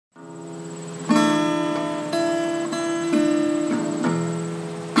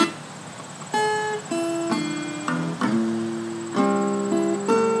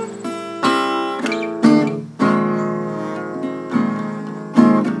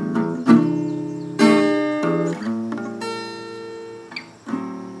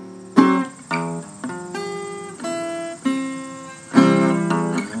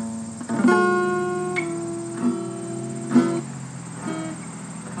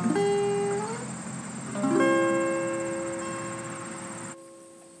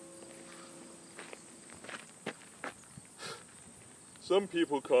Some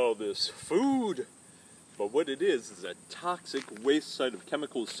people call this food, but what it is a toxic waste site of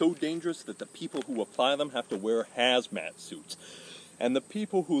chemicals so dangerous that the people who apply them have to wear hazmat suits. And the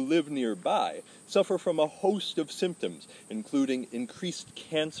people who live nearby suffer from a host of symptoms, including increased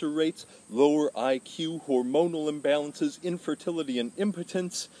cancer rates, lower IQ, hormonal imbalances, infertility and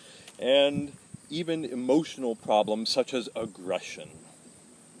impotence, and even emotional problems such as aggression.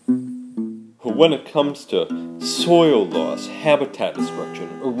 When it comes to soil loss, habitat destruction,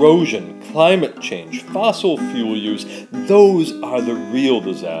 erosion, climate change, fossil fuel use, those are the real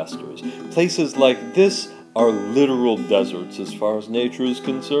disasters. Places like this are literal deserts as far as nature is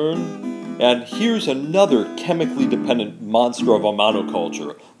concerned. And here's another chemically dependent monster of a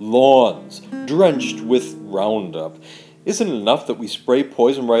monoculture: lawns, drenched with Roundup. Isn't it enough that we spray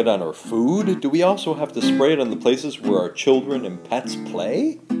poison right on our food? Do we also have to spray it on the places where our children and pets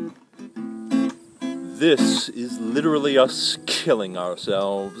play? This is literally us killing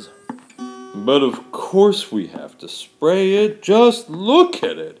ourselves. But of course we have to spray it. Just look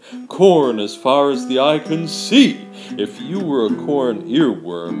at it. Corn as far as the eye can see. If you were a corn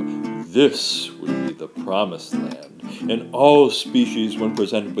earworm, this would be the promised land. And all species, when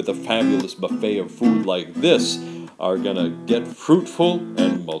presented with a fabulous buffet of food like this, are gonna get fruitful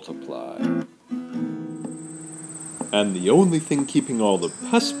and multiply. And the only thing keeping all the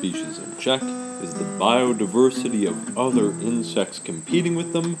pest species in check is the biodiversity of other insects competing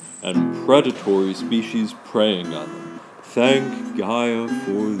with them and predatory species preying on them. Thank Gaia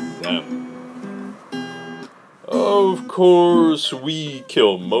for them. Of course, we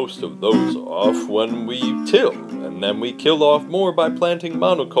kill most of those off when we till, and then we kill off more by planting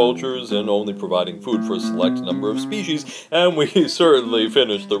monocultures and only providing food for a select number of species, and we certainly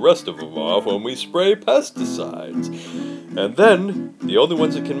finish the rest of them off when we spray pesticides. And then, the only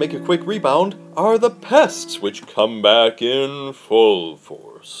ones that can make a quick rebound are the pests, which come back in full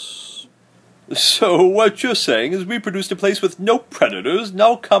force. So what you're saying is we produced a place with no predators,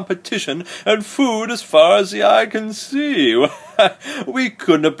 no competition, and food as far as the eye can see. We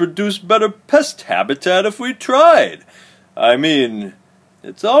couldn't have produced better pest habitat if we tried. I mean,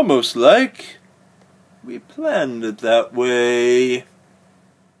 it's almost like we planned it that way.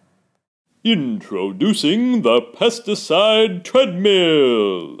 Introducing the pesticide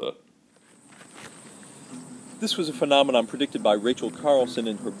treadmill. This was a phenomenon predicted by Rachel Carlson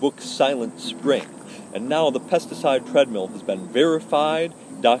in her book Silent Spring, and now the pesticide treadmill has been verified,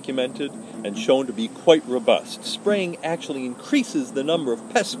 documented, and shown to be quite robust. Spraying actually increases the number of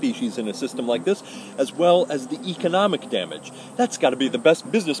pest species in a system like this, as well as the economic damage. That's got to be the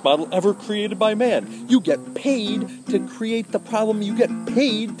best business model ever created by man. You get paid to create the problem you get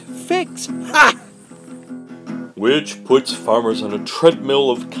paid to fix. Ha! Which puts farmers on a treadmill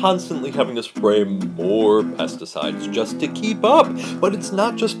of constantly having to spray more pesticides just to keep up. But it's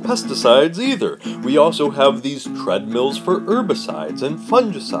not just pesticides either. We also have these treadmills for herbicides and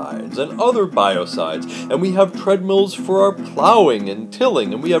fungicides and other biocides. And we have treadmills for our plowing and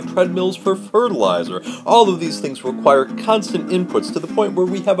tilling. And we have treadmills for fertilizer. All of these things require constant inputs to the point where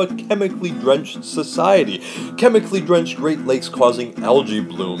we have a chemically drenched society. Chemically drenched Great Lakes causing algae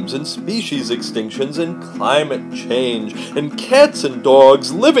blooms and species extinctions and climate change, and cats and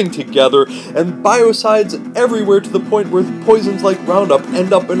dogs living together, and biocides everywhere to the point where poisons like Roundup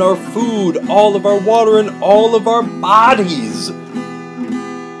end up in our food, all of our water, and all of our bodies.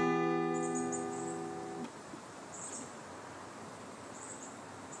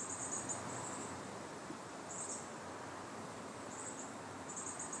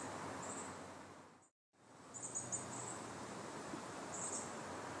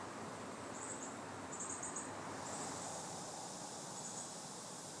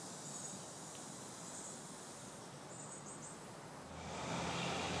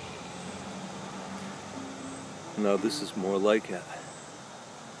 No, this is more like it.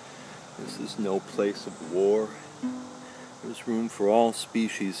 This is no place of war. There's room for all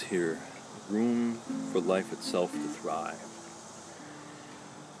species here. Room for life itself to thrive.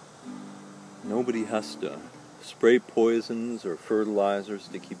 Nobody has to spray poisons or fertilizers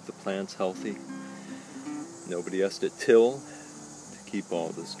to keep the plants healthy. Nobody has to till to keep all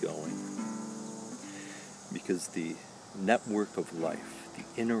this going. Because the network of life,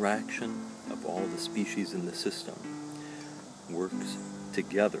 the interaction of all the species in the system, works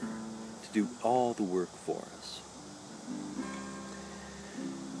together to do all the work for us.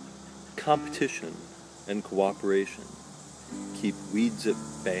 Competition and cooperation keep weeds at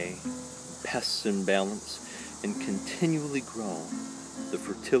bay, pests in balance, and continually grow the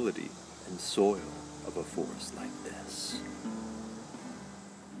fertility and soil of a forest like this.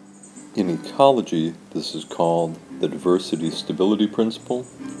 In ecology, this is called the diversity stability principle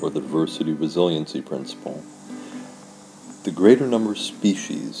or the diversity resiliency principle. The greater number of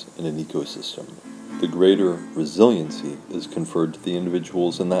species in an ecosystem, the greater resiliency is conferred to the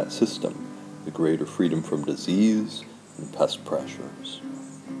individuals in that system, the greater freedom from disease and pest pressures.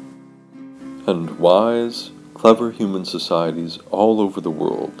 And wise, clever human societies all over the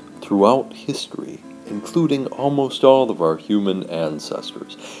world, throughout history, including almost all of our human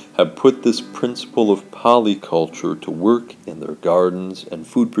ancestors, have put this principle of polyculture to work in their gardens and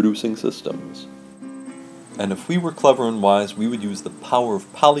food-producing systems. And if we were clever and wise, we would use the power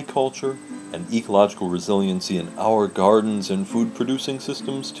of polyculture and ecological resiliency in our gardens and food-producing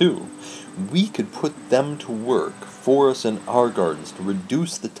systems too. We could put them to work for us in our gardens to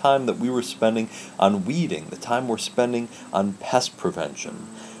reduce the time that we were spending on weeding, the time we're spending on pest prevention.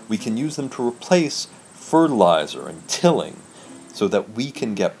 We can use them to replace fertilizer and tilling so that we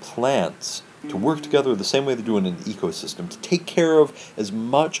can get plants to work together the same way they do in an ecosystem, to take care of as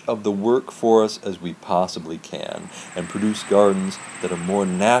much of the work for us as we possibly can, and produce gardens that are more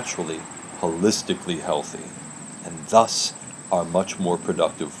naturally, holistically healthy, and thus are much more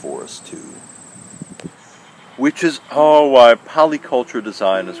productive for us too. Which is why polyculture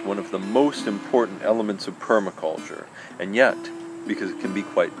design is one of the most important elements of permaculture, and yet, because it can be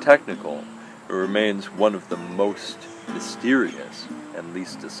quite technical, it remains one of the most mysterious and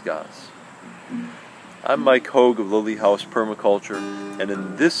least discussed. I'm Mike Hogue of Lily House Permaculture, and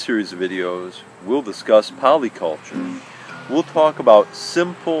in this series of videos, we'll discuss polyculture. We'll talk about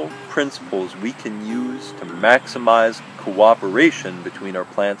simple principles we can use to maximize cooperation between our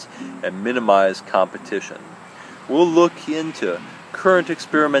plants and minimize competition. We'll look into current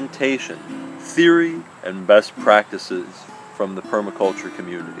experimentation, theory, and best practices from the permaculture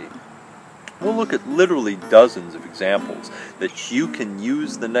community. We'll look at literally dozens of examples that you can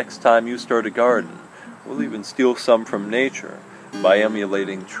use the next time you start a garden. We'll even steal some from nature by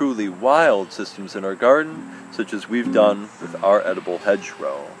emulating truly wild systems in our garden, such as we've done with our edible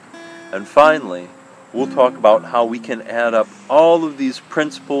hedgerow. And finally, we'll talk about how we can add up all of these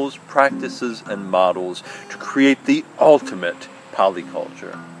principles, practices, and models to create the ultimate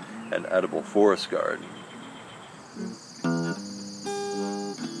polyculture, an edible forest garden.